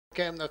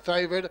Cam the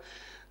favourite.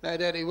 No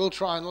doubt he will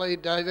try and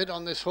lead David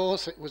on this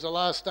horse. It was a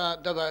last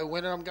start Dubbo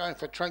winner. I'm going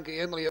for Trunky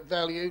Emily at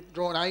value,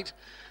 drawn 8.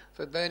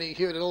 For Bernie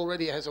Hewitt, it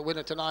already has a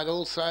winner tonight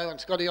also. And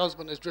Scotty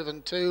Osborne has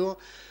driven 2.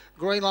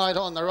 Green light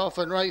on, they're off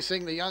and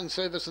racing. The Young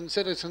Service and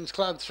Citizens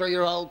Club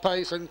 3-year-old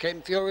pace, and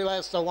Ken Fury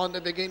Lass, the one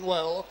to begin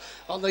well.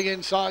 On the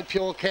inside,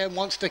 Pure Cam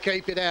wants to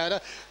keep it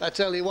out. I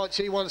tell you what,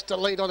 she wants to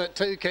lead on it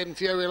too, Ken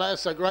Fury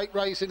Lass. A great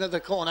race into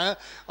the corner.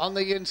 On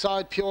the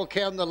inside, Pure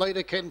Cam, the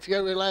leader, Ken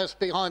Fury Lass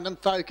behind them,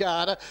 Folk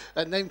Art.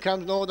 And then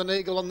comes Northern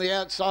Eagle on the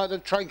outside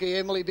of Trunky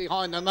Emily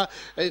behind them.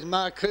 Is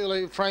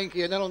Markulu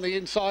Frankie. And then on the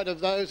inside of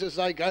those as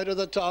they go to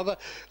the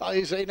top,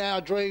 you see now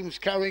Dreams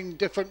carrying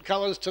different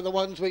colours to the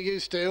ones we're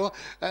used to.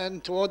 And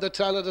toward the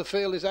tail of the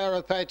field is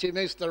Apache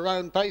Miss, the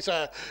roan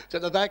pacer. To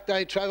the back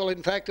they travel,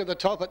 in fact, to the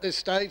top at this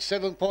stage,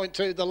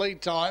 7.2 the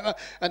lead time,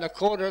 and a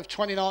quarter of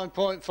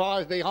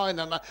 29.5 behind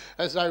them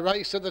as they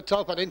race to the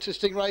top. An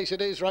interesting race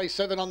it is, race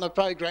 7 on the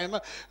program.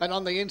 And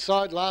on the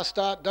inside, last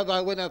start,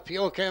 Dubbo winner,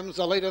 Pure Cam's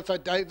the leader for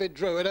David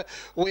Druitt.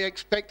 We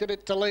expected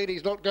it to lead.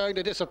 He's not going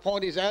to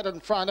disappoint. He's out in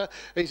front.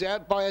 He's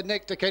out by a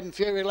neck to Ken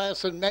Fury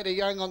Lass and Matty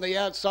Young on the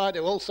outside,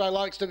 who also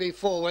likes to be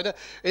forward.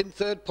 In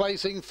third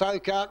placing,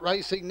 Folk Art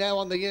racing now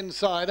on the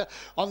inside.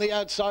 On the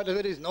outside of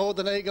it is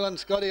Northern Eagle and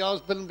Scotty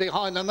Osborne.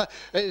 Behind them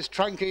is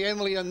Trunky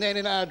Emily, and then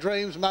in our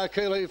dreams,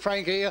 Markulu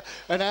Frankie,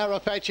 and our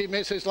Apache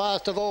Miss is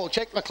last of all.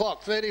 Check the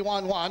clock,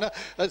 31-1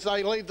 as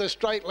they leave the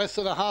straight, less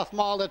than a half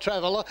mile to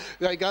travel.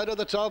 They go to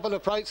the top and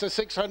approach the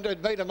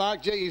 600 metre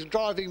mark. Gee, he's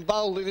driving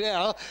boldly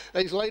now.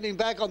 He's leaning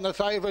back on the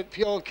favourite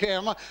Pure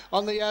Cam.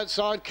 On the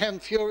outside, Cam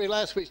Fury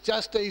Lass, which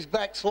just eased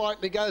back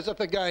slightly, goes up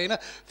again.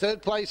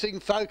 Third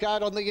placing, Folk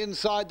Art on the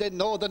inside, then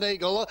Northern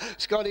Eagle.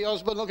 Scotty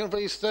Osborne looking for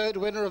his third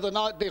winner of the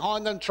night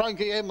behind them,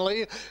 Trunky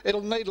Emily.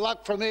 It'll need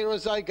luck from here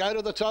as they go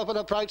to the top and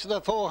approach the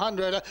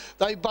 400.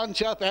 They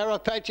bunch up. Our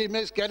Apache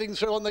Miss getting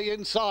through on the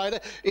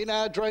inside. In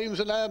our dreams,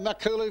 and our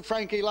Makulu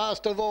Frankie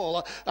last of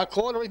all. A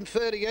quarter in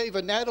 30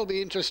 even. Now it'll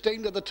be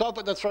interesting to the top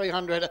of the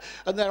 300.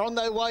 And they're on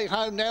their way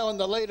home now, and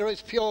the leader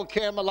is Pure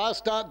Cam, a last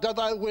start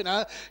Dubbo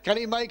winner. Can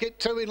he make it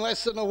 2 in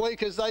less than a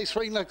week as they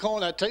swing the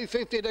corner?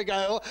 2.50 to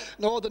go.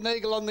 Northern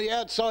Eagle on the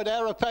outside.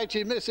 Our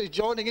Apache Miss is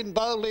joining in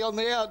boldly on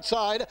the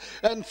outside.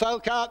 And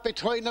Folk Art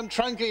between them,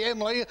 Trunky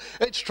Emily.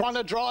 It's trying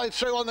to drive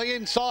through on the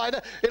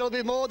inside. It'll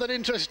be more than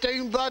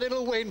interesting, but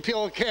it'll win.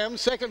 Pure Cam,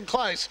 second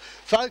close.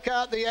 Folk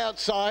Art the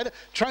outside.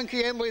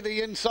 Trunky Emily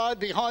the inside.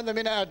 Behind them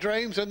in our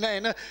dreams. And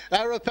then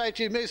our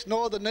Apache Miss,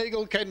 Northern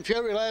Eagle, Ken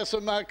Fury Lass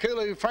and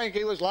Markulu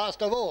Frankie was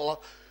last of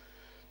all.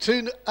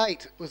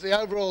 2.8 was the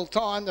overall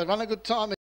time. They've run a good time.